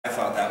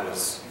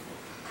was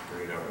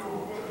pretty darn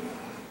cool.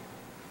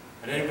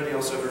 Had anybody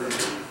else ever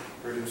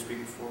heard him speak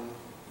before?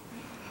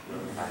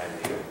 No, I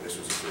hadn't either. This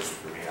was a first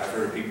for me. I've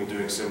heard of people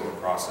doing similar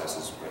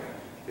processes, but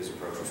his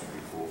approach was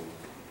pretty cool.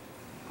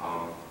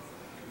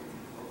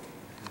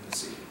 Let's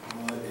see,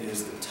 what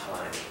is the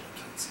time? I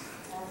can't see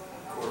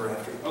that. Quarter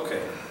after.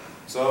 Okay,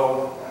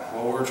 so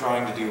what we're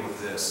trying to do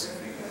with this,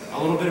 a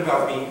little bit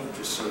about me,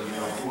 just so you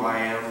know who I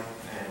am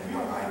and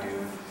what I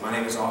do. My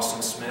name is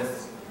Austin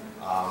Smith.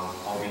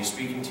 I'll be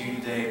speaking to you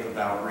today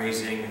about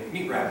raising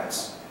meat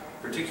rabbits,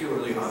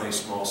 particularly on a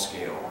small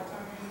scale,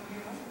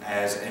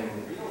 as an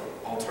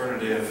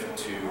alternative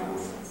to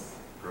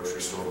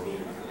grocery store meat.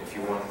 If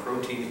you want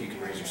protein that you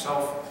can raise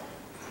yourself,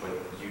 but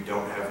you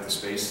don't have the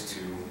space to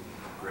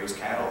raise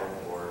cattle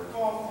or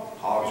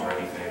hogs or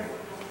anything,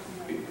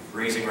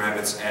 raising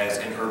rabbits as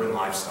an urban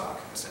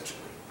livestock, essentially.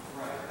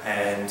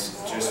 And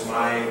just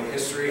my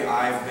history,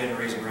 I've been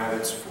raising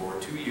rabbits for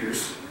 2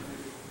 years,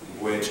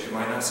 which it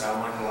might not sound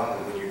like a lot,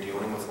 but when you're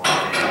dealing with a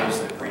lot of animals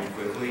that breed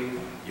quickly,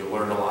 you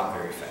learn a lot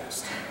very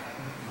fast.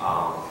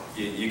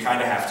 You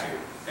kind of have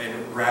to.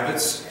 And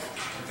rabbits,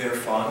 they're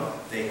fun.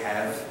 They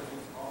have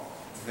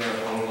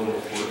their own little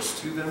quirks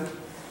to them,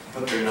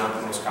 but they're not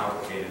the most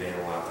complicated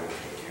animal out there to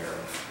take care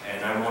of.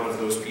 And I'm one of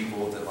those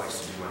people that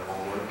likes to do my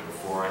homework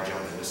before I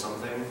jump into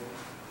something,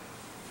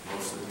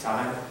 most of the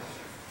time.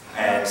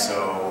 And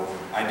so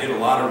I did a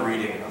lot of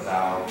reading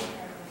about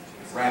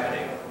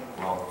rabbiting.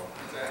 Well,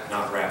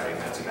 not rabbiting,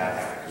 that's a bad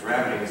habit, because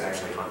rabbiting is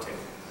actually hunting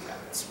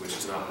rabbits, which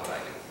is not what I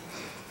do.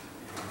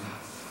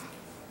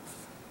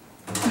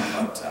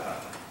 But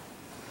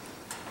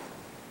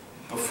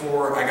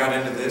before I got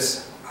into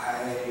this,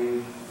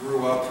 I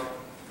grew up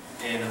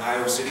in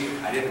Iowa City.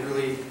 I didn't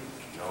really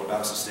know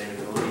about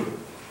sustainability.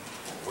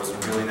 It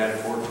wasn't really that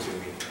important to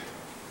me.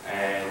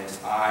 And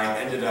I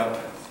ended up,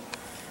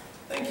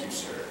 thank you,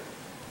 sir.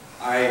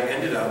 I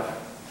ended up,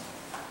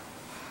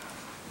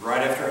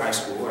 right after high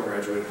school, I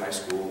graduated high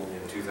school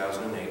in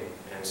 2008,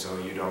 and so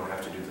you don't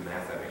have to do the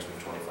math, that makes me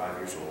 25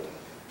 years old.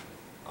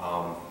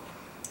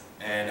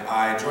 And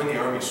I joined the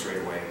Army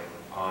straight away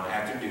on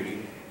active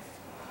duty,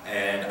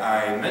 and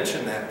I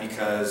mention that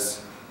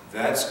because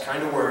that's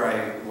kind of where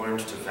I learned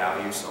to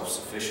value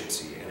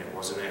self-sufficiency, and it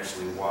wasn't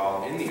actually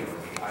while in the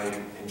Army.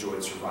 I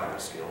enjoyed survival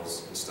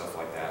skills and stuff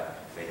like that.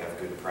 They have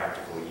good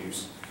practical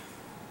use.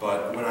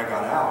 But when I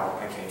got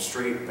out, I came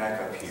straight back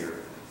up here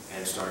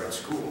and started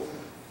school.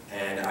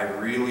 And I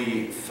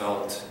really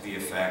felt the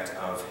effect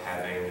of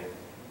having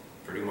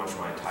pretty much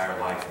my entire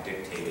life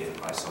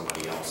dictated by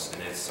somebody else,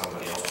 and it's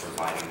somebody else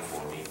providing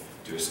for me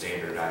to a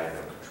standard I had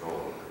no control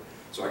over.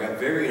 So I got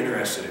very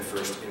interested at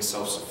first in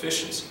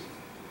self-sufficiency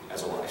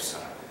as a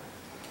lifestyle.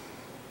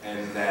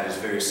 And that is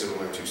very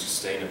similar to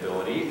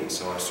sustainability, and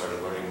so I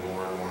started learning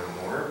more and more and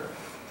more.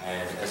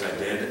 And as I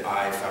did,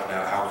 I found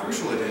out how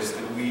crucial it is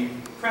that we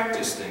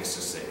practice things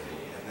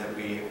sustainably, and that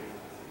we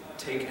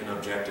take an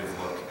objective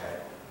look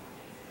at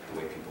the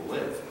way people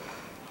live.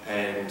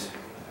 And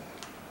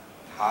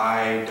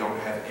I don't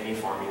have any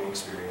farming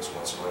experience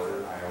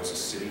whatsoever. I was a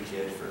city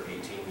kid for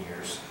 18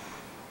 years.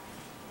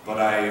 But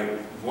I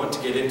want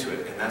to get into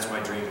it, and that's my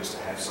dream, is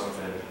to have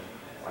something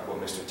like what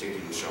Mr.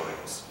 Ticky was showing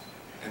us.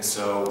 And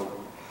so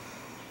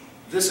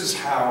this is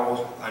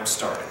how I'm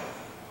starting,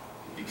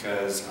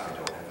 because I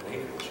don't have an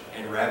acreage.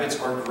 And rabbits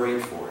are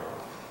great for it.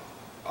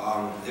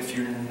 If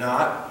you're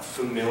not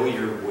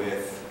familiar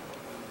with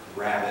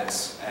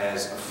rabbits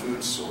as a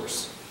food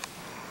source,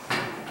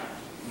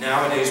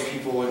 nowadays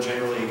people are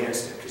generally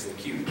against it because they're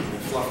cute and they're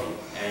fluffy,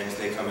 and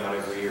they come out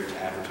every year to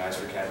advertise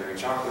for Cadbury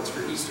chocolates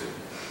for Easter.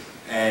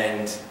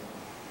 And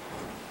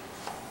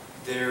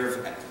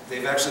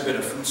they've actually been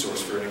a food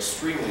source for an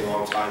extremely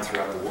long time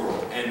throughout the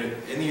world. And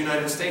in the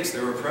United States,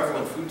 they were a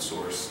prevalent food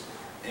source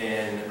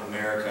in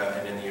America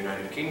and in the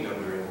United Kingdom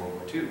during World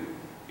War II,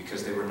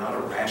 because they were not a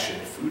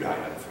rationed food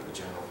item for the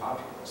general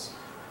populace.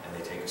 And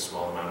they take a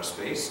small amount of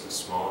space, a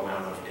small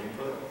amount of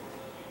input,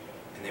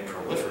 and they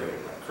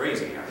proliferate like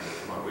crazy. I mean,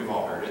 come on, we've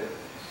all heard it.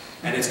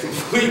 And it's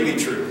completely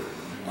true.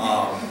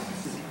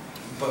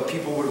 But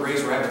people would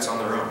raise rabbits on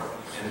their own.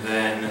 And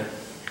then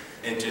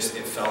it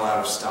fell out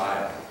of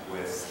style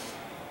with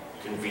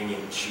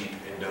convenient, cheap,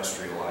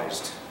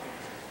 industrialized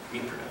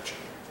meat production.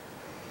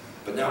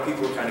 But now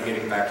people are kind of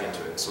getting back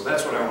into it. So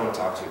that's what I want to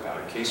talk to you about.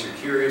 In case you're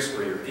curious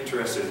or you're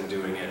interested in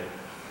doing it,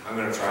 I'm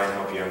going to try and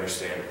help you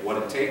understand what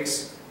it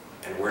takes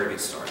and where to get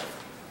started.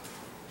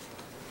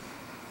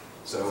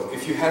 So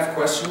if you have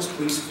questions,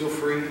 please feel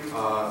free.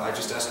 I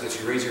just ask that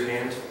you raise your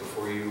hand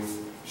before you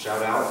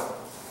shout out.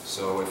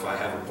 So if I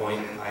have a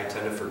point, I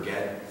tend to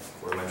forget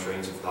where my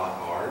trains of thought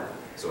are.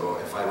 So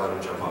if I let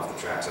them jump off the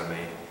tracks, I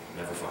may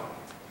never find them.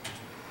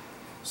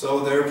 So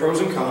there are pros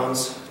and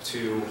cons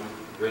to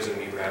raising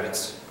meat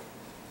rabbits.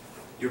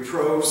 Your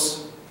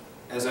pros,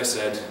 as I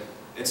said,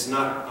 it's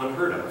not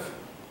unheard of.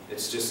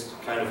 It's just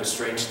kind of a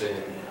strange thing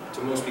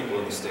to most people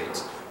in the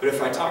States. But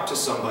if I talk to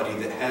somebody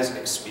that has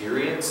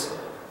experience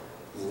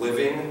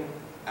living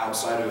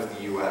outside of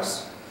the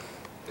US,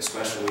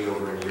 especially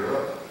over in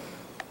Europe,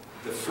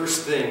 the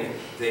first thing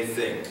they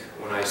think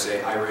when I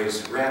say I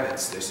raise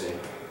rabbits, they say,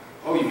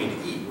 oh, you mean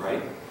to eat,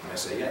 right? And I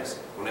say, yes.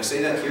 When I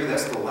say that here,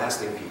 that's the last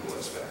thing people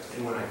expect.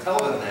 And when I tell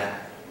them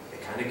that, they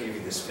kind of give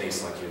you this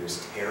face like you're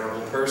this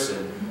terrible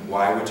person.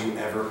 Why would you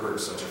ever hurt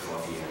such a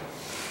fluffy animal?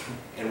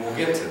 And we'll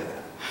get to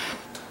that.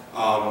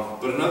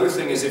 But another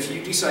thing is if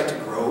you decide to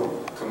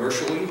grow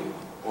commercially,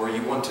 or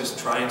you want to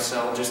try and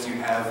sell, just you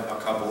have a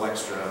couple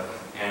extra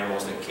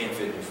animals that can't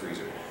fit in your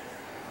freezer,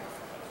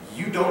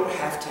 you don't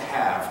have to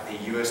have a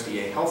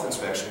USDA health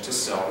inspection to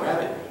sell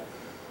rabbit meat.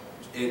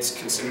 It's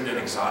considered an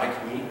exotic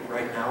meat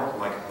right now,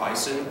 like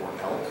bison or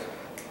elk.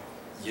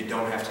 You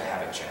don't have to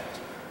have it checked.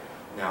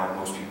 Now,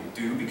 most people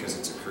do because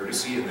it's a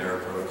courtesy and there are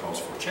protocols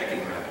for checking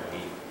rabbit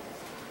meat.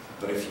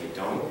 But if you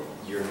don't,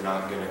 you're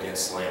not going to get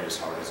slammed as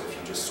hard as if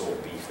you just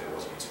sold beef that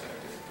wasn't inspected.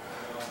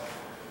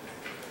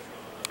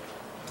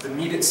 The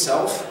meat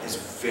itself is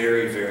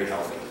very, very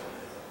healthy.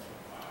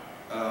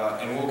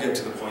 And we'll get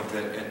to the point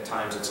that at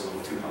times it's a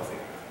little too healthy.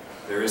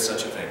 There is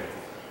such a thing.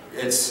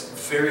 It's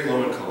very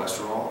low in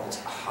cholesterol.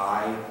 It's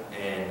high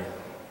in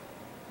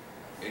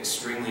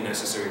extremely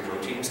necessary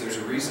proteins. There's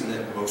a reason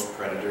that most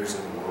predators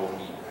in the world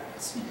eat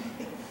rabbits.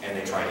 And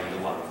they try to eat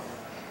a lot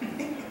of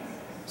them.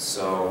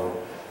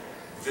 So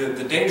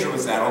the danger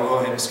with that, I'll go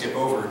ahead and skip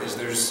over, is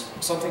there's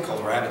something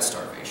called rabbit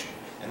starvation.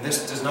 And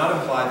this does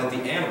not imply that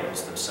the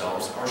animals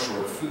themselves are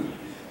short of food.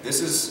 This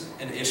is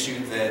an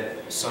issue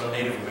that some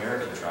Native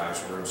American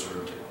tribes were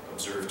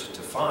observed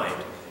to find,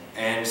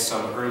 and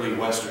some early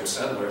Western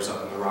settlers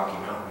up in the Rocky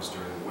Mountains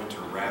during the winter.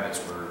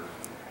 Rabbits were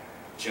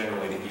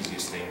generally the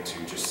easiest thing to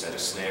just set a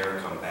snare,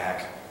 come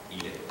back,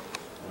 eat it.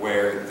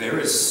 Where there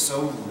is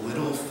so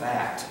little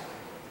fat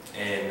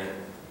in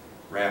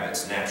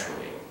rabbits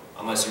naturally,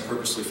 unless you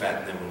purposely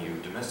fatten them when you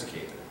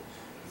domesticate them,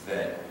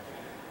 that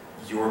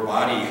your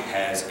body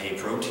has a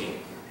protein.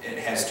 It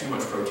has too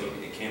much protein.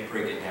 It can't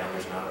break it down.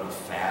 There's not enough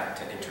fat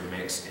to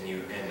intermix, and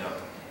you end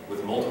up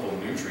with multiple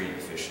nutrient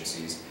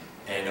deficiencies.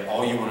 And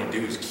all you want to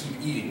do is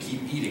keep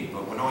eating.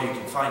 But when all you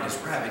can find is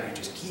rabbit, you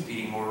just keep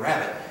eating more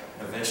rabbit,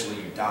 and eventually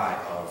you die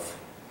of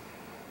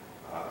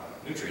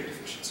nutrient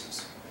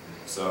deficiencies.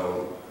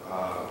 So,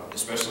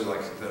 especially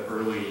like the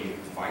early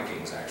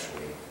Vikings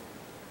actually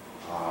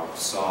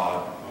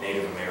saw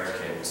Native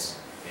Americans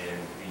in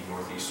the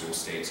northeastern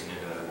states and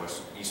into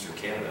western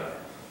Canada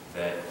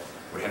that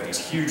would have these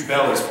huge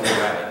bellies full of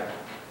rabbit,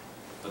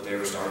 but they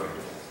were starving to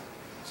death.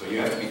 So you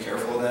have to be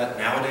careful of that.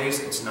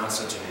 Nowadays, it's not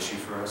such an issue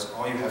for us.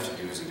 All you have to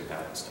do is eat a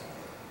balanced diet.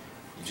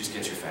 You just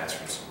get your fats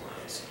from somewhere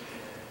else.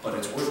 But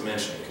it's worth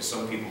mentioning because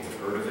some people have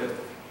heard of it,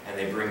 and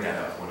they bring that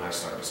up when I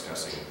start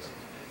discussing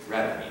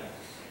rabbit meat.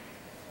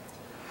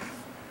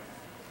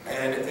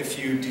 And if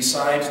you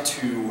decide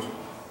to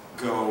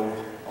go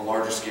a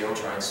larger scale,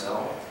 try and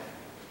sell,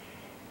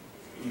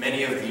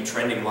 many of the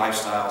trending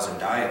lifestyles and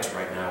diets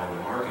right now on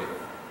the market,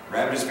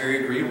 rabbit is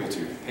very agreeable to.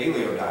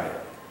 Paleo diet,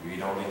 you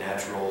eat only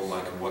natural,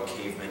 like what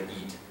cavemen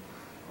eat,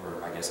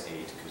 or I guess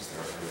ate, because there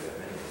aren't really that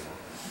many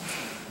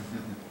of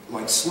them.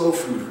 Like slow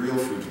food, real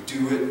food,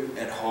 do it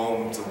at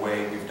home the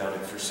way we've done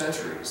it for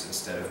centuries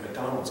instead of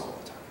McDonald's all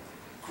the time.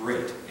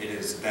 Great,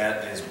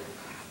 that is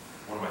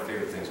one of my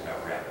favorite things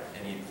about rabbit.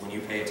 And when you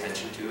pay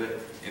attention to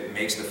it, it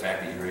makes the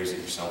fact that you raise it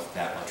yourself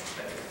that much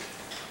better.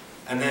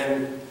 And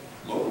then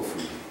local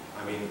food.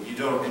 I mean, it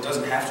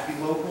doesn't have to be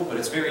local, but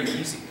it's very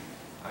easy.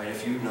 I mean,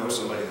 if you know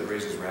somebody that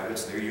raises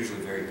rabbits, they're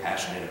usually very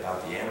passionate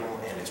about the animal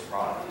and its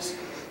products.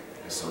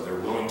 And so they're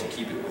willing to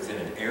keep it within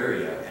an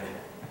area and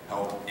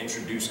help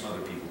introduce other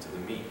people to the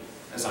meat,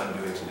 as I'm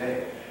doing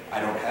today.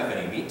 I don't have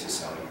any meat to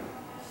sell you,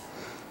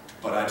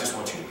 but I just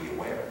want you to be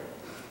aware.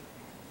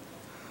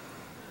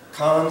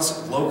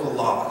 Cons, local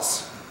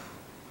laws.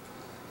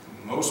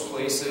 Most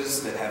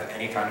places that have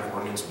any kind of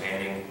ordinance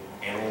banning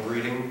animal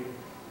breeding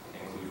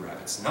include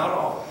rabbits. Not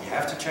all. You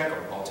have to check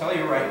them. I'll tell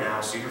you right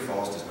now, Cedar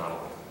Falls does not allow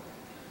them.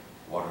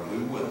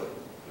 Waterloo will.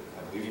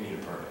 I believe you need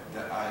a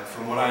permit.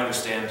 From what I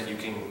understand, you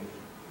can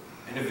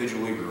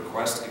individually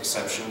request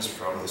exceptions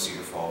from the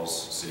Cedar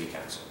Falls City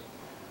Council.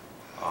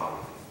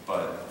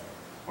 But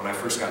when I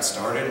first got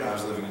started, I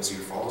was living in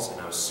Cedar Falls and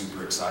I was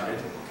super excited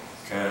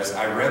because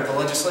I read the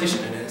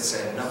legislation and it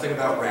said nothing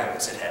about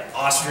rabbits. It had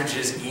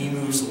ostriches,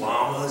 emus,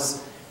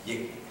 llamas,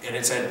 and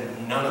it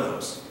said none of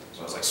those.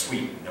 So I was like,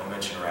 sweet, no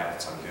mention of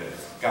rabbits, I'm good.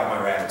 Got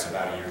my rabbits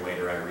about a year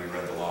later, I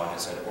reread the law and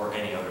it said, or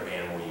any other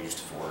animal used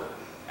for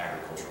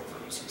agricultural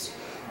purposes.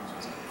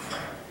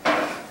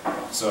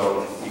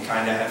 So you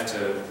kind of have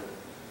to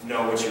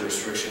know what your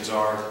restrictions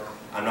are.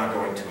 I'm not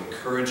going to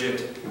encourage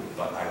it,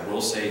 but I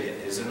will say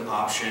it is an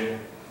option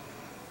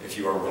if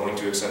you are willing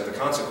to accept the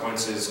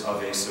consequences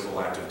of a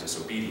civil act of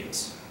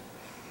disobedience.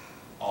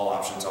 All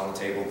options on the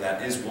table,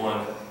 that is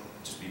one,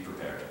 just be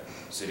prepared.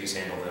 Cities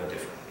handle them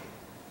differently.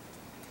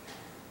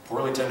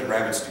 Poorly tended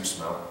rabbits do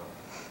smell.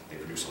 They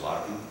produce a lot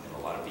of poop and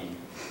a lot of pee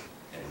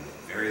in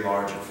very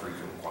large and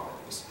frequent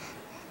quantities.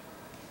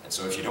 And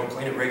so if you don't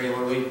clean it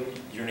regularly,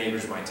 your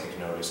neighbors might take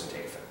notice and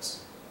take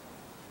offense.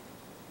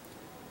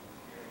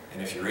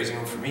 And if you're raising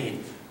them for meat,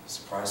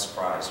 surprise,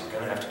 surprise, you're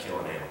going to have to kill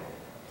an animal.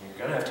 You're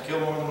going to have to kill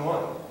more than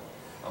one.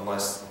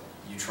 unless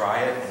you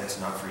try it and it's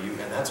not for you,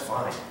 and that's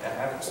fine. That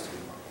happens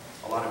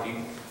to a lot of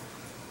people.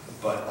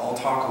 But I'll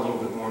talk a little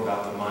bit more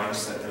about the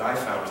mindset that I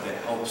found that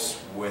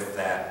helps with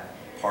that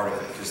part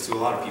of it, because to a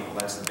lot of people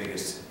that's the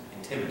biggest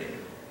intimidator.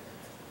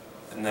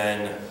 And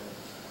then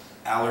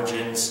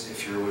allergens,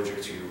 if you're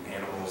allergic to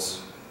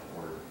animals,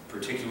 or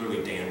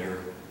particularly dander.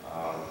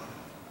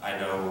 I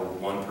know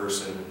one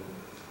person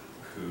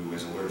who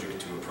is allergic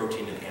to a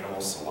protein in animal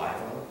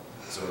saliva,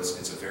 so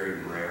it's a very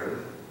rare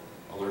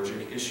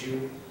allergic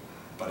issue,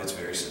 but it's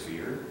very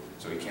severe,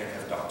 so you can't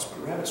have dogs.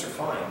 But rabbits are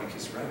fine,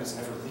 because rabbits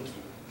never lick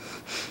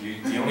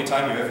you. The only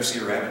time you ever see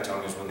a rabbit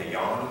tongue is when they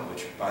yawn,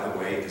 which, by the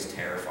way, is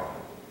terrifying.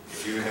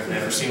 If you have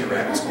never seen a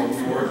rabbit's tongue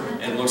before,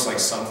 it looks like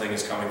something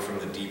is coming from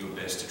the deep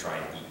abyss to try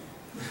and eat.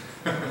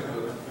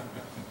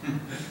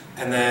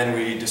 And then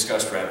we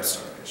discussed rabbit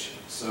starvation.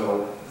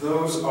 So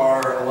those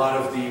are a lot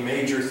of the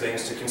major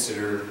things to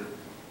consider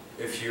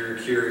if you're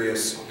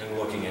curious and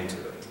looking into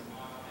it.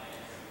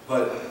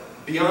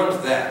 But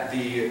beyond that,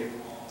 the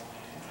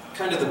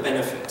kind of the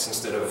benefits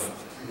instead of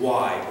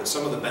why, but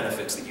some of the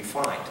benefits that you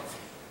find.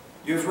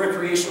 You have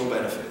recreational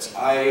benefits.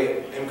 I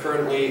am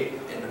currently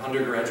an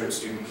undergraduate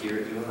student here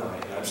at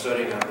UNI, and I'm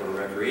studying outdoor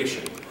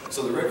recreation.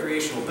 So the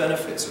recreational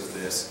benefits of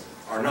this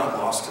are not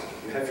lost to me.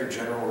 You have your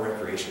general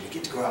recreation. You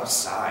get to go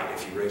outside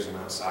if you raise them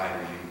outside,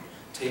 or you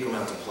take them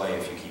out to play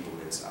if you keep them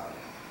inside.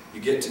 You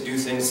get to do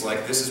things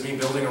like, this is me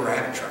building a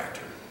rabbit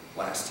tractor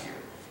last year.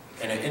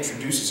 And it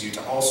introduces you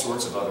to all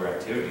sorts of other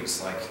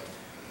activities like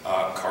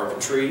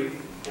carpentry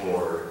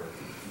or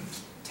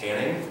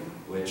tanning,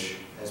 which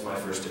as my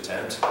first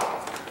attempt,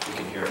 you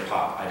can hear it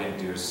pop. I didn't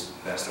do as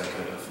best I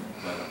could have.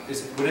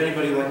 But would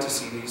anybody like to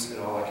see these at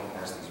all? I can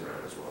pass these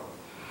around as well.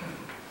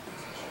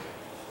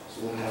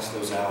 So we'll pass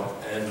those out.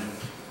 And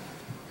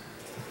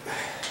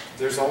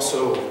there's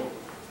also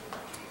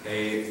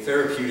a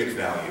therapeutic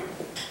value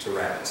to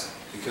rabbits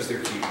because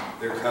they're cute,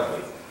 they're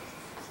cuddly.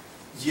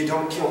 You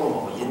don't kill them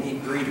all, you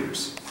need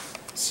breeders.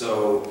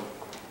 So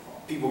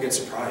people get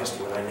surprised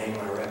when I name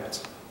my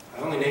rabbits.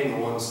 I only name the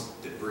ones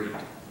that breed,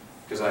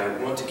 because I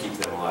want to keep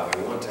them alive.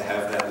 I want to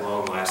have that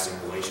long-lasting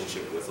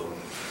relationship with them.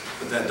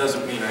 But that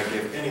doesn't mean I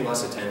give any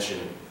less attention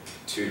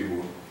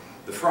to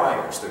the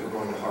fryers that we're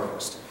going to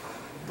harvest.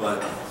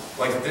 But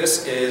like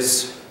this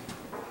is,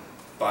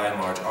 by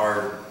and large,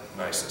 our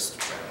nicest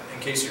rabbit.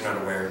 In case you're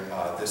not aware,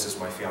 this is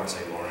my fiance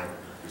Lauren,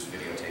 who's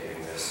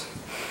videotaping this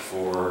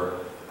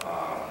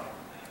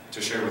to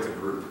share with a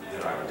group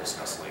that I will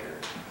discuss later.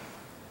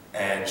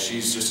 And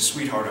she's just a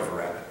sweetheart of a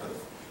rabbit. But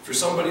for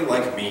somebody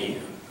like me,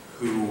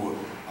 who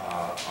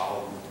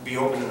I'll be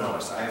open and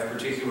honest, I have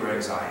particular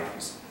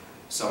anxieties,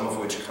 some of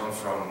which come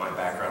from my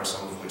background,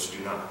 some of which do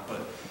not.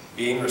 But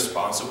being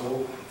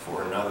responsible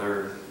for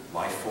another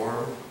life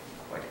form,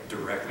 like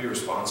directly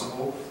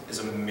responsible, is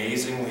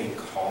amazingly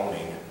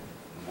calming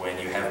when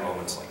you have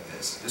moments like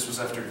this. This was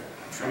after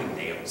trimming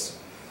nails,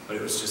 but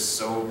it was just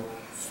so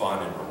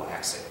fun and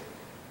relaxing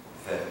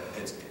that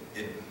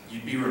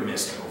you'd be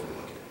remiss to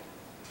overlook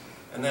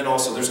it. And then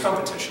also there's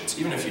competitions,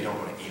 even if you don't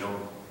want to eat them.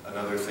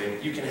 Another thing,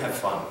 you can have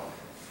fun.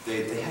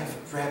 They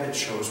have rabbit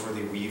shows where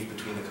they weave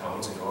between the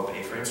cones and go up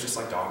A-frames just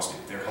like dogs do.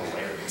 They're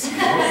hilarious.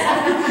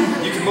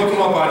 You can look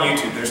them up on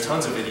YouTube. There's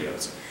tons of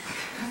videos.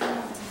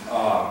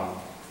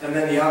 And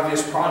then the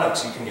obvious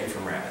products you can get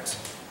from rabbits.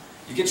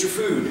 You get your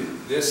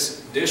food.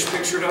 This dish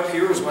pictured up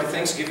here was my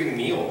Thanksgiving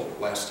meal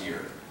last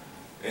year.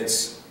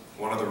 It's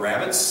one of the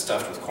rabbits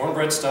stuffed with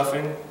cornbread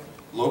stuffing,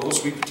 local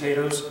sweet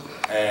potatoes,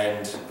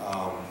 and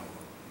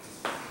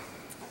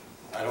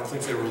I don't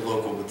think they were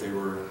local, but they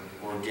were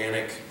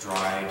organic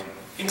dried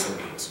pinto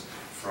beans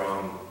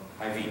from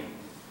Hy-Vee.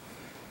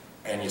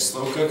 And you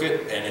slow cook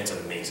it, and it's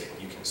amazing.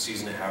 You can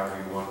season it however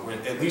you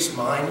want. At least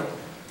mine,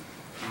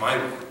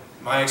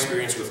 my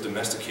experience with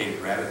domesticated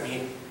rabbit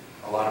meat,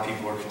 a lot of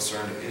people are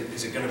concerned,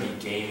 is it going to be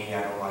gamey?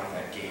 I don't like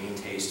that gamey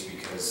taste,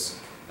 because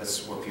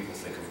that's what people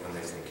think of when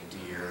they think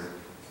deer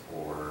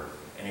or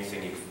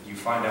anything you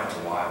find out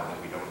in the wild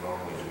that we don't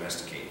normally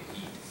domesticate and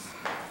eat,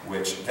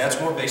 which that's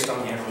more based on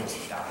the animal's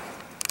diet.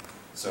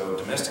 So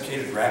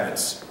domesticated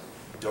rabbits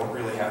don't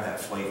really have that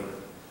flavor.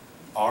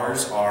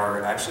 Ours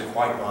are actually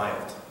quite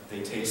mild.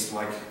 They taste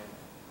like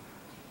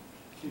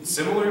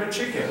similar to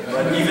chicken,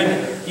 but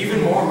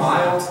even more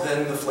mild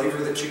than the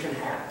flavor that chicken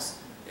has.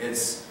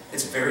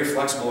 It's very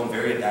flexible and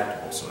very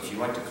adaptable, so if you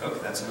like to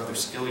cook, that's another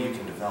skill you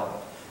can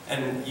develop.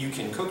 And you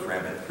can cook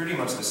rabbit pretty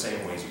much the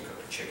same ways you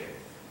cook chicken.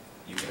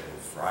 You can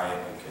fry it,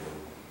 you can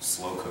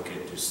slow cook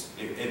it,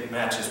 it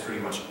matches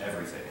pretty much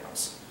everything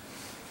else.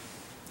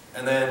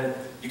 And then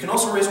you can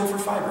also raise them for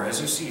fiber. As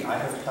you see, I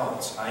have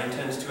pellets. I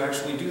intend to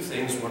actually do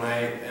things when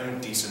I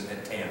am decent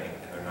at tanning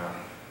and they're not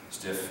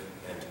stiff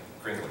and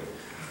crinkly.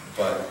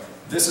 But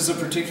this is a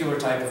particular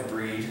type of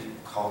breed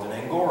called an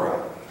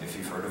Angora. If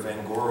you've heard of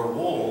Angora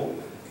wool,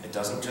 it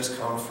doesn't just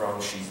come from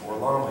sheep or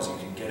llamas. You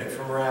can get it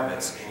from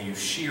rabbits, and you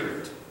shear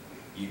it.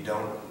 You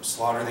don't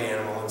slaughter the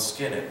animal and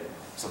skin it.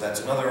 So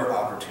that's another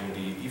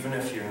opportunity, even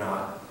if you're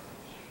not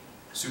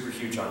super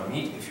huge on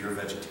meat. If you're a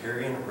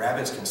vegetarian,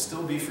 rabbits can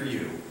still be for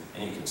you.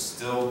 And you can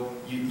still,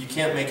 you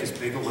can't make as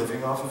big a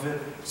living off of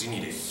it because you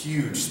need a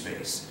huge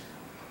space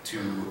to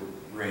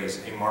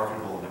raise a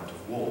marketable amount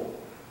of wool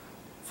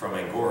from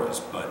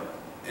Angoras, but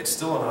it's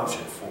still an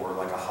option for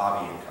like a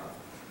hobby income.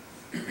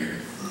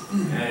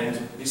 And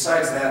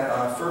besides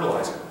that,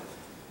 fertilizer.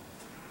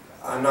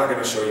 I'm not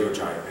going to show you a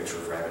giant picture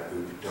of rabbit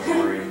poop, don't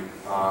worry.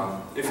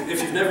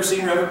 If you've never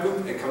seen rabbit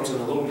poop, it comes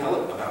in a little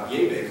pellet about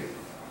yay big,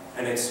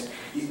 and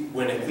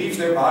when it leaves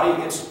their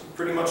body, it's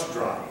pretty much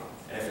dry.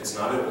 And if it's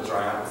not, it will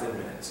dry out within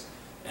minutes.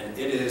 And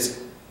it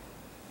is,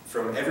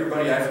 from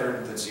everybody I've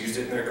heard that's used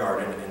it in their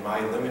garden, in my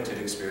limited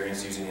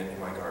experience using it in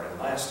my garden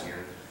last year,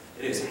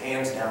 it is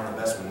hands down the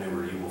best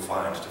manure you will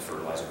find to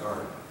fertilize a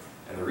garden.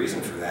 And the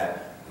reason for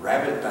that,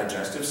 rabbit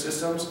digestive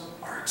systems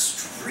are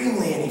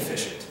extremely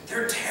inefficient.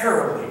 They're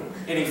terribly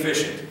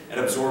inefficient at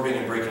absorbing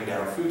and breaking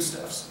down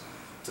foodstuffs,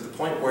 to the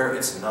point where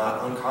it's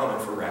not uncommon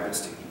for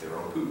rabbits to eat their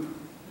own poop.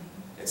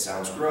 It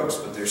sounds gross,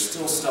 but there's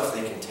still stuff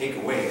they can take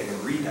away and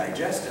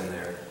redigest in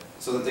there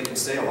so that they can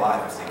stay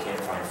alive if they can't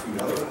find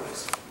food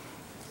otherwise.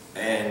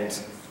 And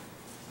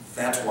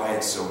that's why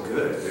it's so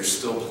good. There's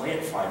still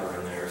plant fiber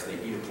in there if they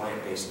eat a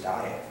plant-based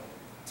diet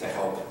to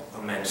help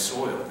amend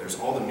soil. There's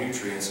all the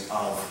nutrients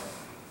of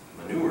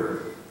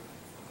manure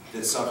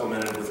that's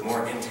supplemented with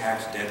more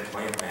intact dead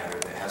plant matter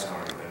that hasn't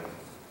already been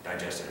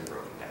digested and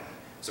broken down.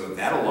 So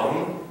that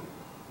alone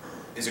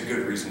is a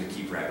good reason to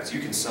keep rabbits.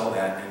 You can sell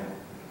that, and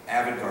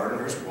avid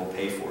gardeners will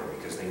pay for it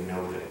because they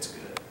know that it's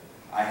good.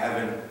 I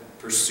haven't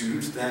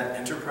pursued that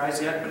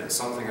enterprise yet, but it's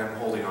something I'm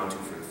holding on to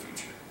for the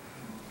future.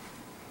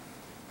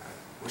 I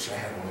wish I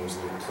had one of those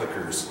little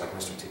clickers like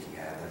Mr. Ticky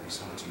had. That'd be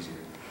so much easier.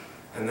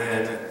 And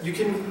then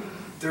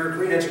they're a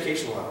great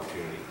educational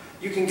opportunity.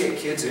 You can get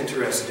kids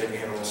interested in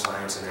animal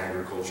science and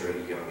agriculture at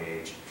a young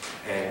age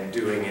and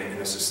doing it in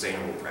a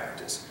sustainable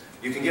practice.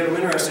 You can get them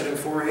interested in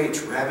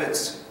 4-H.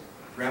 Rabbits,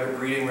 rabbit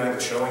breeding,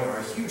 rabbit showing are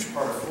a huge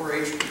part of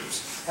 4-H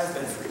groups, have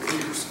been for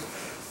years.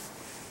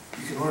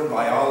 You can learn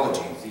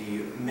biology,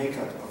 the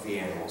makeup of the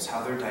animals,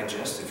 how their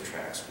digestive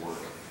tracts work,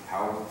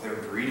 how their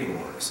breeding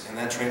works, and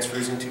that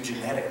transfers into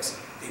genetics.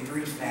 They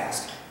breed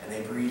fast, and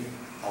they breed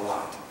a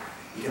lot.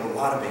 You get a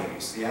lot of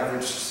babies. The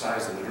average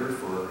size litter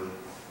for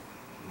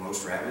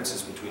most rabbits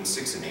is between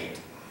 6 and 8.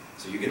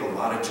 So you get a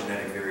lot of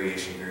genetic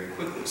variation very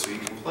quickly. So you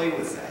can play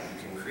with that.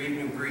 You can create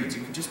new breeds.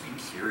 You can just be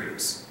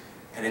curious.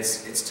 And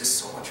it's just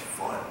so much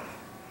fun.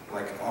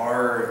 Like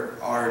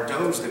our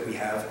does that we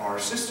have are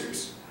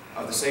sisters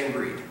of the same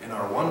breed. And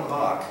our one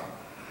buck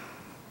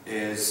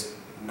is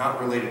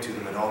not related to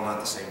them at all, not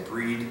the same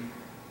breed.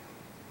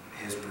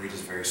 His breed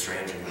is very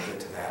strange, and we'll get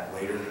to that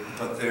later.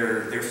 But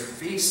their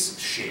face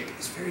shape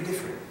is very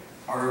different.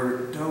 Our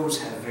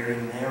does have very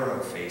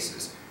narrow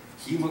faces.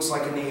 He looks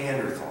like a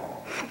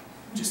Neanderthal,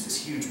 just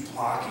this huge,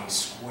 blocky,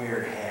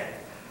 squared head.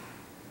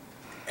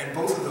 And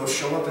both of those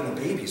show up in the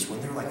babies.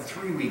 When they're like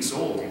 3 weeks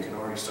old, you can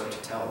already start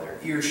to tell their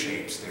ear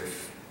shapes,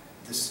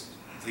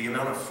 the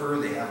amount of fur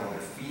they have on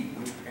their feet,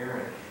 which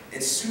parent.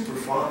 It's super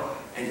fun.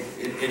 And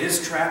it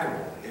is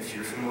trackable if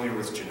you're familiar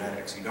with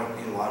genetics. You don't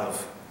need a lot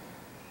of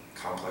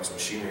complex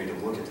machinery to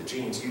look at the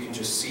genes. You can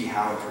just see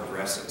how it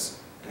progresses.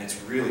 And it's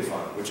really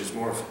fun, which is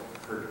more of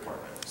her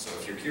department. So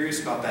if you're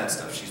curious about that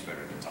stuff, she's better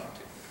to talk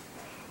to.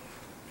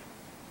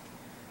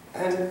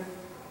 And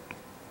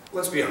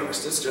let's be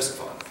honest, it's just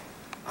fun.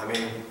 I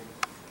mean,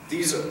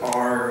 these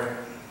are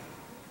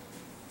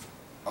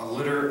a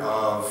litter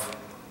of,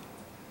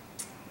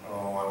 I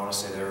want to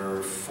say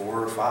they're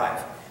 4 or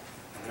 5.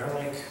 And they're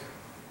like,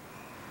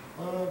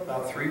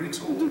 about 3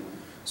 weeks old.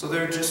 So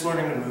they're just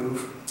learning to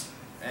move.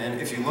 And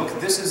if you look,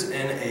 this is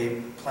in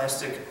a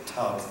plastic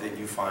tub that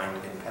you find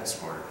in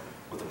PetSmart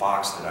with a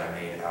box that I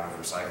made out of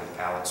recycled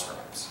pallet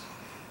scraps.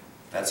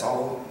 That's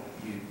all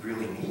you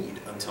really need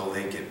until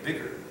they get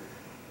bigger.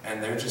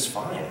 And they're just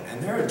fine.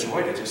 And they're a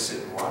joy to just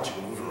sit and watch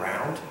and move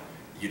around.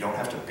 You don't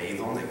have to bathe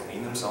them. They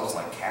clean themselves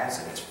like cats,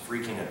 and it's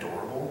freaking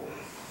adorable.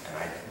 And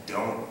I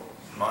don't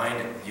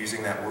mind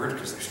using that word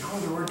because there's no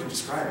other word to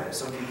describe it.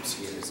 Some people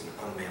see it as an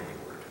unmanly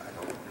word. I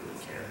don't really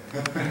care.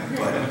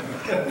 But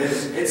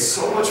it's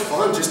so much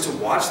fun just to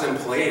watch them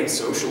play and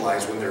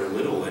socialize when they're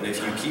little. And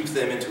if you keep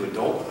them into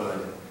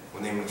adulthood,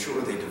 when they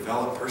mature, they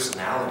develop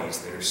personalities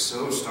that are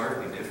so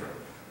starkly different.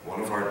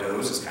 One of our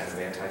does is kind of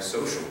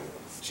antisocial.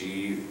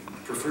 She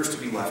prefers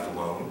to be left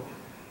alone.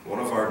 One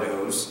of our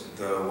does,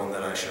 the one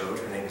that I showed,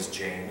 her name is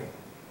Jane.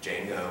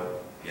 Jane Doe.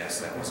 Yes,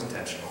 that was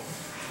intentional.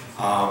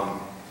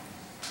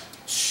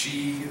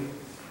 She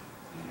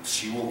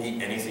will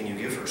eat anything you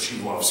give her. She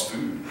loves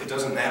food. It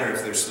doesn't matter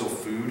if there's still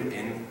food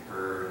in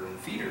her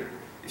feeder.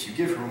 If you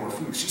give her more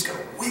food, she's going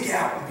to wig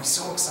out and be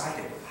so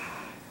excited.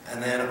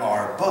 And then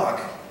our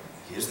buck,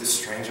 he has this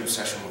strange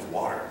obsession with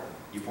water.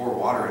 You pour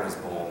water in his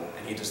bowl,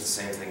 and he does the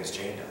same thing as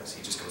Jane does.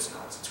 He just goes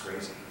nuts. It's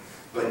crazy.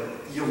 But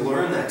you'll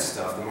learn that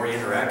stuff the more you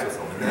interact with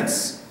them. And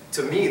that's,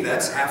 to me,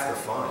 that's half the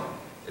fun.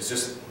 It's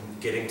just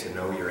getting to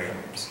know your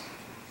animals.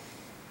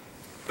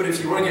 But if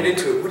you want to get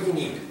into it, what do you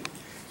need?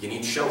 You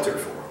need shelter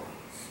for them.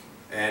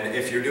 And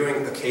if you're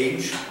doing a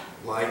cage,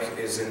 like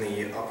is in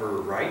the upper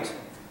right,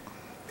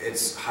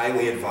 it's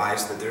highly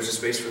advised that there's a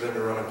space for them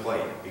to run and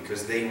play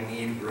because they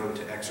need room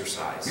to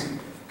exercise.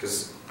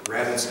 Because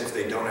rabbits, if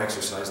they don't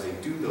exercise, they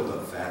do build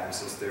up fat, and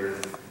since their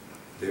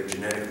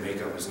genetic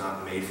makeup is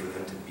not made for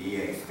them to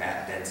be a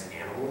fat-dense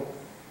animal,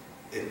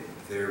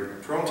 they're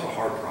prone to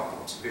heart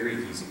problems very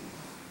easy.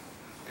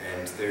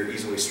 And they're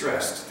easily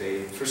stressed.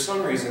 For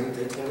some reason,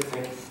 they tend to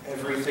think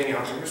everything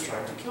out there is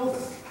trying to kill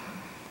them.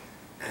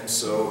 And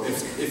so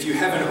if you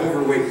have an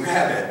overweight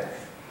rabbit,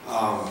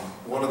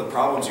 one of the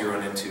problems you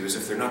run into is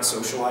if they're not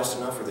socialized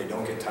enough or they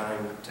don't get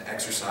time to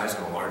exercise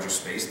in a larger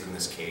space than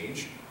this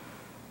cage,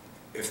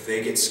 if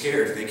they get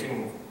scared, they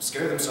can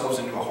scare themselves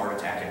into a heart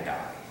attack and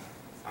die.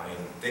 I mean,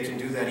 they can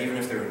do that even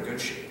if they're in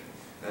good shape.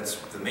 That's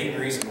the main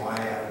reason why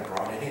I haven't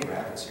brought any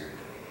rabbits here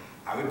today.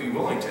 I would be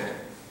willing to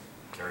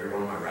carry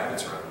one of my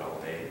rabbits around all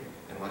day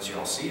and let you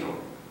all see them,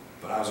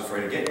 but I was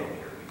afraid of getting them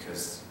here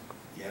because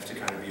you have to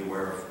kind of be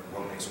aware of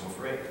what makes them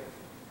afraid.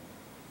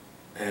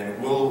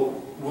 And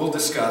we'll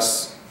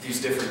discuss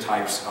these different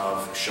types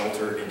of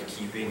shelter and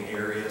keeping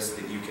areas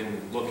that you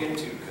can look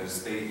into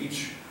because they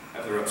each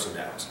have their ups and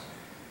downs.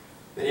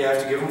 Then you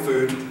have to give them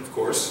food, of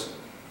course.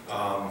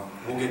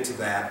 We'll get to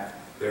that.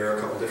 There are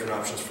a couple different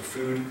options for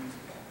food.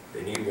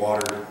 They need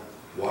water.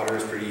 Water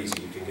is pretty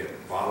easy. You can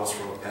get bottles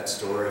from a pet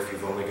store if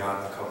you've only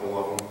got a couple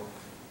of them.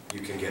 You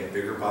can get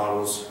bigger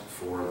bottles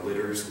for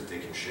litters that they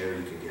can share.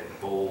 You can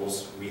get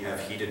bowls. We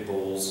have heated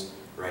bowls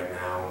right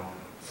now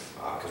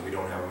because we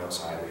don't have them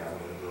outside. We have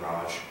them in the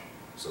garage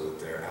so that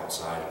they're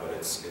outside, but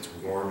it's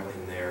warm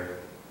in there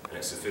and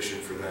it's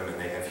sufficient for them, and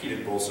they have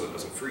heated bowls so it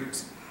doesn't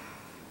freeze.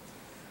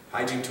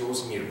 Hygiene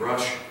tools, you need a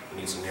brush, you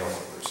need some nail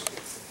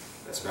clippers.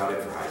 That's about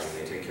it for hygiene.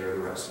 They take care of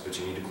the rest, but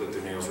you need to clip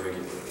their nails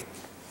regularly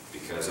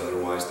because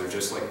otherwise they're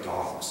just like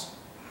dogs,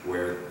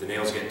 where the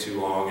nails get too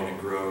long and it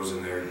grows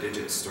and their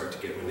digits start to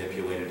get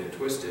manipulated and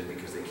twisted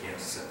because they can't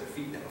set their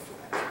feet down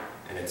flat.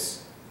 And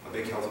it's a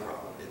big health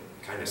problem.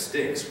 It kind of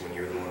stinks when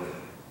you're the one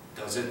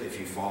that does it if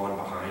you've fallen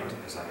behind,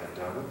 as I have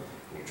done,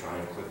 and you're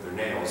trying to clip their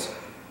nails.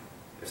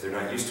 If they're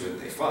not used to it,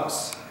 they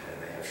fuss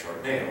and they have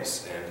sharp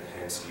nails, and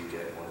hence you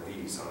get one of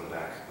these on the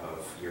back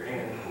of your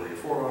hand or your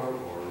forearm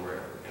or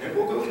wherever. And it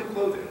will go through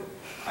clothing.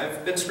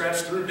 I've been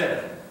scratched through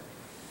dead.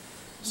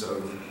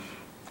 So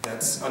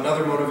that's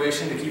another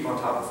motivation to keep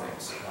on top of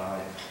things.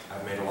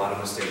 I've made a lot of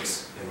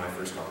mistakes in my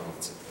first couple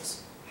months of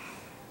this.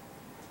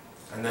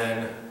 And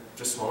then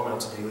just small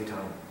amounts of daily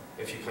time.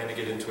 If you plan to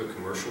get into it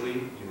commercially,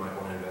 you might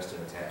want to invest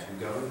in a tattoo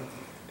gun.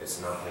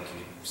 It's not like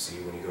you see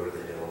when you go to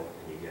the hill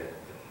and you get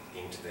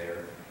inked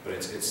there, but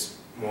it's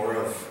more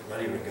of,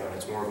 not even a gun,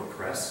 it's more of a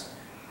press,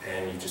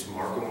 and you just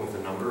mark them with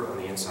a number on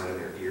the inside of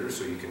their ear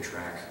so you can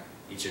track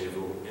each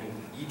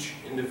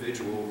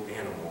individual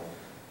animal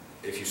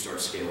if you start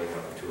scaling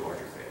up into a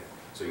larger thing.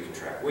 So you can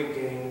track weight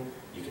gain,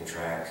 you can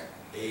track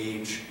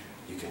age,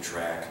 you can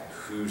track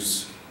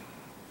who's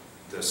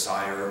the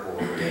sire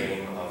or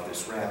dame of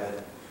this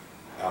rabbit.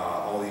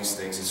 All these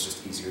things, it's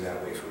just easier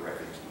that way for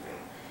record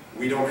keeping.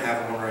 We don't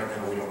have one right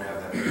now, we don't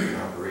have that big of an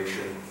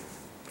operation.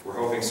 We're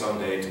hoping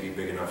someday to be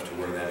big enough to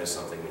where that is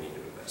something we need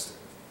to invest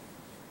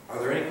in. Are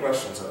there any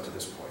questions up to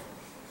this point?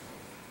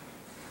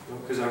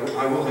 Because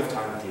I will have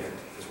time at the end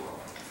as well.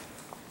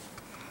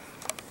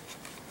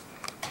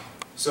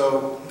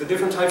 So the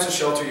different types of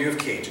shelter, you have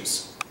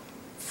cages.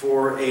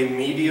 For a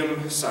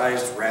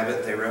medium-sized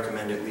rabbit, they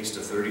recommend at least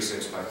a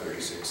 36 by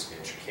 36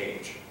 inch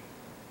cage.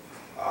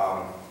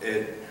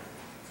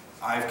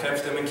 I've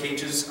kept them in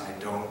cages. I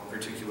don't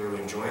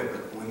particularly enjoy it,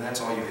 but when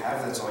that's all you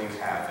have, that's all you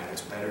have, and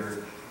it's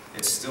better.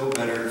 It's still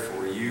better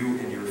for you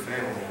and your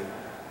family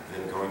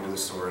than going to the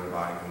store and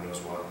buying who knows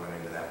what went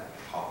into that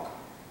hog.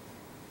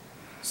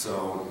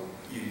 So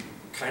you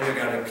kind of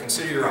got to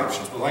consider your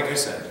options. But like I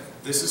said,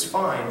 this is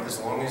fine as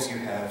long as you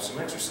have some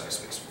exercise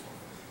space for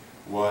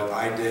them. What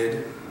I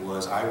did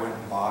was I went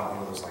and bought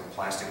one of those like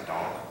plastic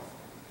dog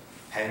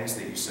pens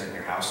that you set in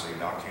your house so your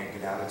dog can't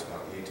get out. It's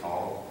about yay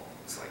tall.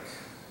 It's like,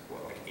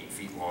 what, like 8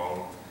 feet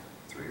long,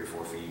 3 or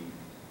 4 feet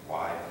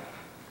wide,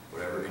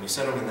 whatever. And you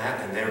set them in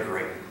that and they're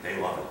great. They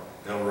love it.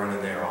 They'll run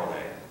in there all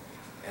day.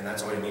 And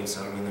that's all you need.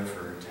 Set them in there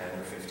for 10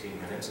 or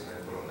 15 minutes and then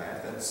put them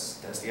back.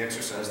 That's the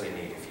exercise they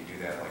need. If you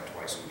do that like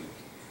twice a week,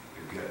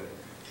 you're good.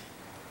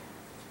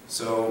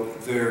 So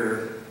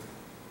they're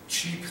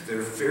cheap.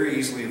 They're very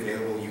easily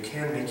available. You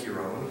can make your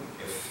own.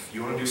 If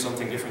you want to do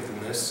something different than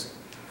this,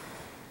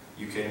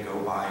 you can go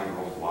buy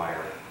rolled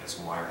wire and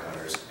some wire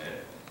cutters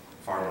at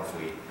Farm and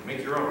Fleet and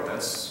make your own.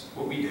 That's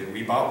what we did.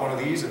 We bought one of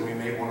these and we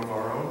made one of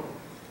our own.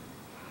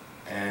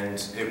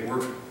 And it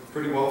worked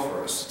pretty well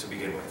for us to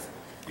begin with.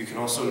 You can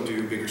also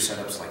do bigger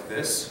setups like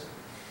this,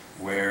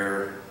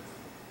 where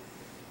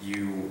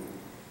you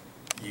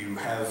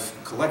have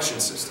collection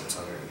systems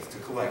underneath to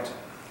collect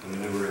the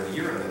manure and the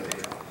urine that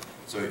they drop.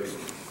 So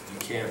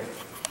you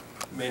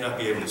may not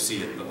be able to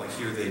see it, but like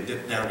here they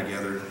dip down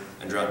together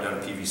and drop down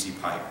a PVC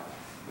pipe.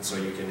 And so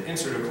you can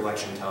insert a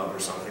collection tub or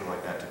something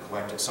like that to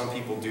collect it. Some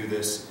people do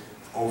this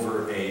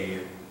over a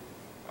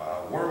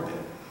worm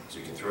bin. So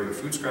you can throw your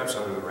food scraps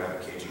under the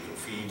rabbit cage, you can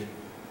feed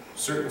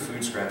certain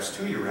food scraps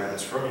to your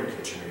rabbits from your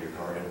kitchen or your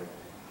garden,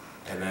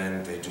 and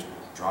then they just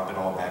drop it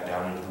all back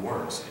down into the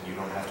worms, and you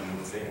don't have to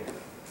move a thing.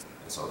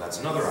 And so that's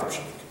another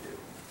option you can do.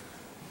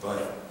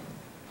 But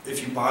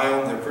if you buy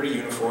them, they're pretty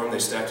uniform. They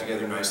stack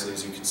together nicely,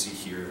 as you can see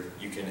here.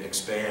 You can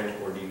expand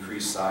or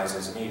decrease size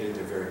as needed.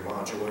 They're very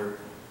modular,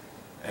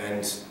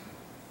 and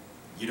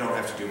you don't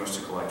have to do much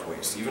to collect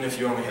waste. Even if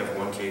you only have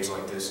one cage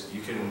like this,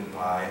 you can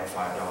buy a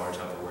 $5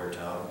 Tupperware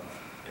tub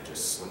and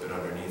just slip it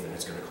underneath, and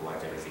it's going to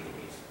collect everything you need.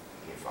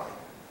 You're fine.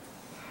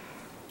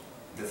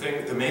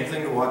 The main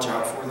thing to watch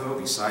out for, though,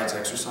 besides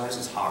exercise,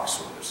 is hock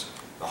sores.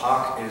 The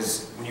hock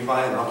is, when you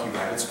buy a lucky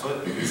rabbit's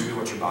foot, usually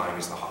what you're buying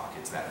is the hock.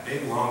 It's that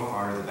big, long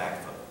part of the back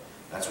foot.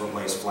 That's what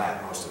lays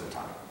flat most of the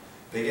time.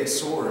 They get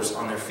sores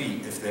on their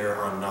feet if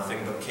they're on nothing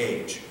but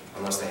cage,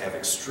 unless they have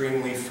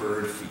extremely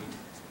furred feet.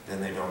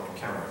 Then they don't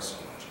encounter it so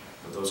much.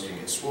 But those can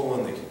get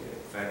swollen, they can get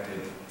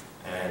infected,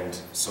 and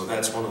so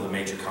that's one of the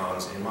major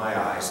cons, in my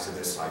eyes, to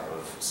this type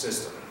of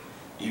system.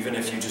 Even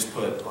if you just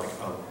put like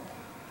a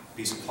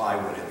piece of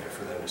plywood in there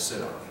for them to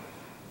sit on,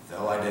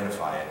 they'll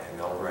identify it and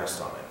they'll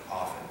rest on it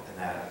often, and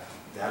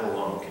that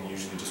alone can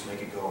usually just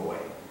make it go away.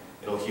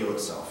 It'll heal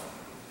itself.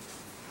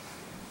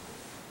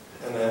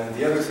 And then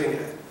the other thing,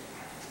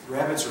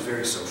 rabbits are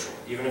very social.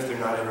 Even if they're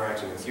not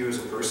interacting with you as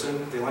a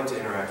person, they like to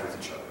interact with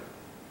each other.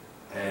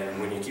 And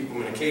when you keep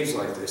them in a cage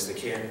like this, they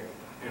can't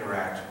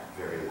interact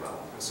very well.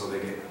 And so they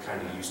get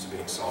kind of used to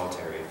being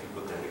solitary. If you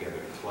put them together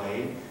to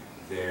play,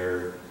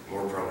 they're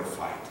more prone to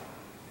fight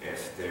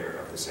if they're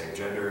of the same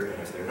gender.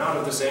 And if they're not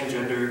of the same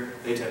gender,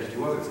 they tend to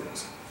do other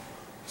things.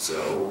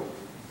 So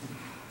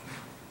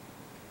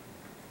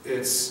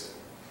it's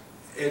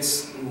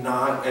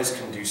not as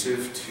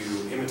conducive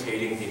to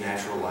imitating the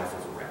natural life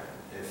of a rabbit,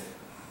 if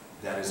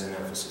that is an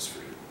emphasis for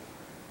you.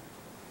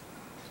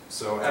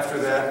 So after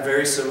that,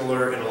 very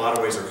similar in a lot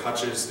of ways are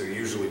hutches. They're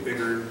usually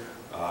bigger,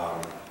 a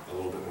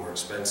little bit more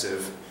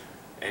expensive,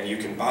 and you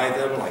can buy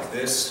them like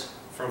this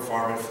from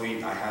Farm and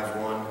Fleet. I have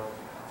one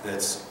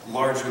that's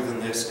larger than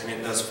this, and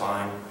it does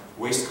fine.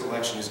 Waste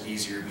collection is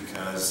easier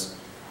because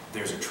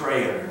there's a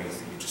tray underneath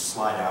that you just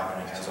slide out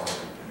and it has all the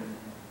food in it.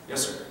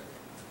 Yes, sir?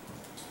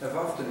 I've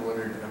often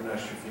wondered, I'm not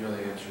sure if you know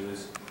the answer to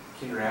this,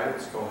 can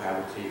rabbits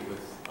cohabitate with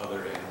other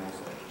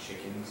animals like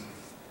chickens,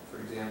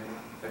 for example?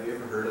 Have you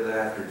ever heard of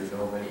that, or do you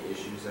know of any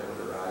issues that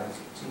would arise?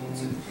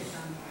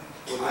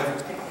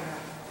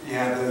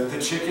 Yeah,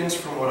 the chickens,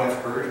 from what I've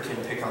heard, can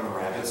pick on the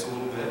rabbits a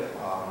little bit.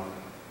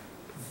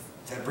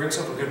 That brings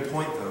up a good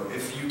point, though.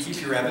 If you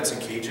keep your rabbits in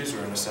cages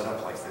or in a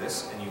setup like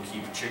this, and you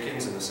keep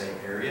chickens in the same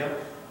area,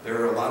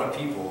 there are a lot of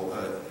people,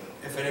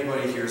 if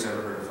anybody here's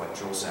ever heard of like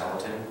Joel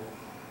Salatin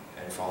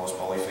and follows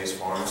Polyface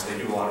Farms, they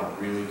do a lot of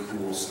really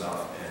cool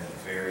stuff and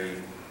very,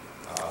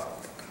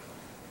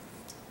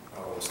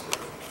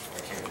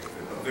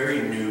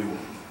 very new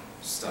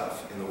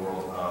stuff in the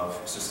world of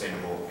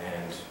sustainable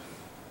and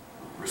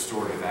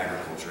restorative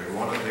agriculture. And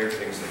one of their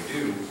things they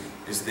do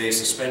is they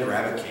suspend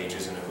rabbit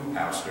cages in a hoop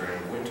house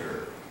during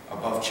winter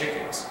above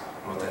chickens.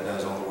 And what that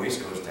does, all the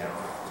waste goes down.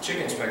 The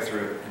chickens peck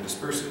through it and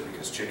disperse it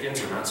because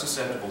chickens are not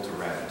susceptible to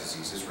rabbit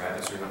diseases.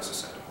 Rabbits are not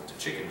susceptible to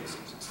chicken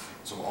diseases.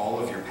 So all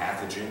of your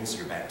pathogens,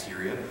 your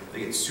bacteria, they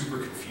get super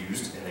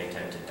confused and they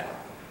tend to die.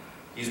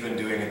 He's been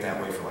doing it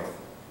that way for like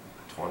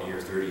 20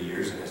 or 30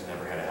 years and has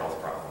never had a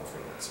health problem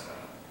from that setup.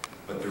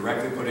 But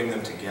directly putting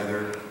them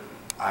together,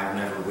 I've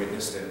never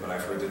witnessed it, but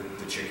I've heard that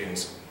the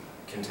chickens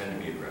can tend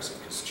to be aggressive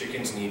because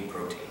chickens need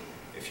protein.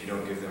 If you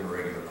don't give them a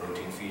regular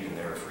protein feed and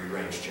they're a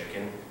free-range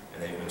chicken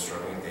and they've been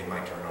struggling, they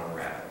might turn on a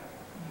rabbit.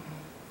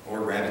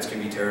 Or rabbits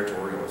can be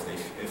territorial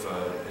if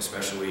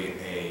especially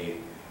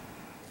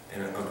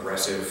an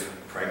aggressive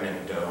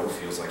pregnant doe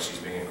feels like she's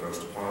being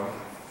encroached upon,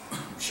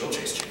 she'll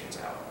chase chickens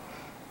out,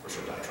 or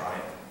she'll die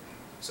trying.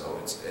 So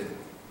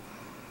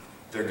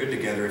they're good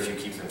together if you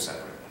keep them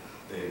separate.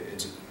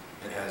 It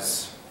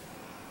has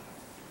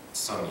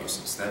some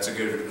uses. That's a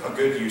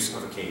good use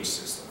of a cage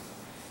system.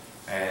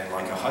 And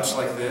like a hutch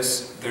like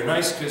this, they're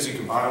nice because you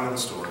can buy them in the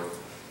store.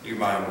 You can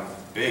buy them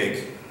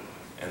big,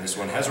 and this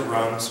one has a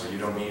run, so you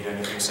don't need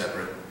anything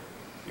separate.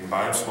 You can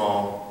buy them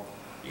small.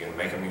 You can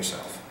make them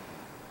yourself.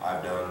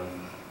 I've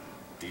done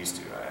these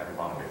two. I haven't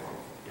bought a big one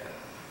yet,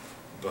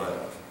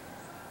 but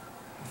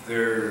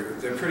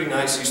they're pretty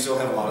nice. You still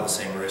have a lot of the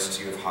same risks.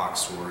 You have hock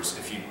sores.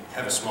 If you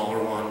have a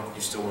smaller one,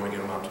 you still want to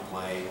get them out to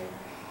play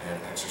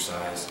and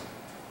exercise.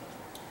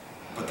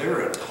 But there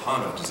are a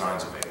ton of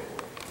designs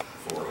available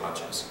for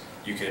hutches.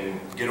 You can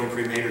get them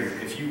pre-made, or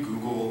if you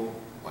Google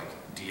like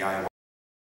DIY